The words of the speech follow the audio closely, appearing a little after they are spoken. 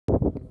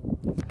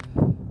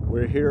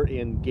We're here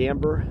in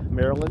Gamber,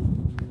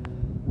 Maryland,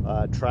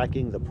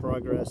 tracking the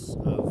progress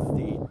of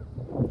the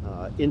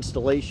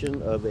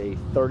installation of a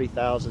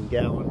 30,000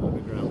 gallon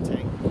underground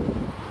tank.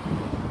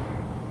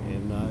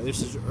 And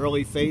this is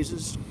early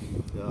phases.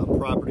 The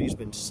property's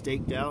been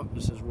staked out.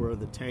 This is where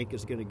the tank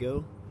is going to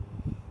go.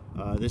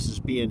 This is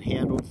being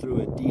handled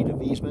through a deed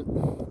of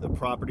easement. The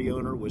property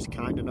owner was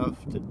kind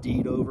enough to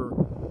deed over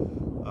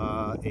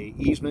a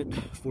easement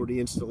for the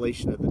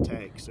installation of the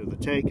tank. So the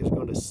tank is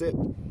going to sit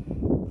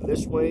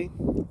this way,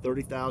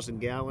 30,000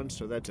 gallons,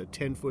 so that's a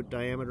 10-foot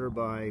diameter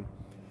by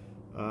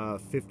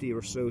 50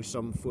 or so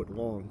some foot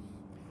long.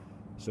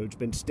 So it's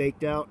been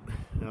staked out,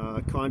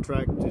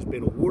 contract has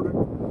been awarded,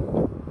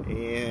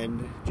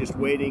 and just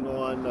waiting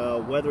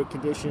on weather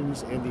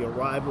conditions and the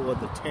arrival of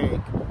the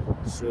tank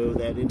so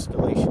that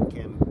installation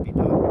can be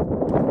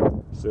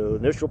done. So the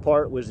initial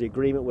part was the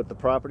agreement with the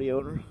property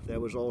owner.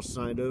 That was all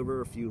signed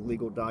over, a few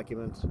legal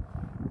documents,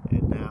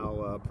 and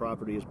now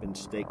property has been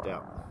staked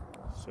out.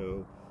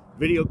 So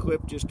video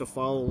clip just to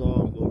follow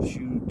along. We'll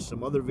shoot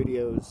some other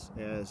videos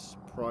as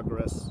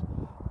progress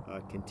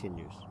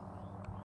continues.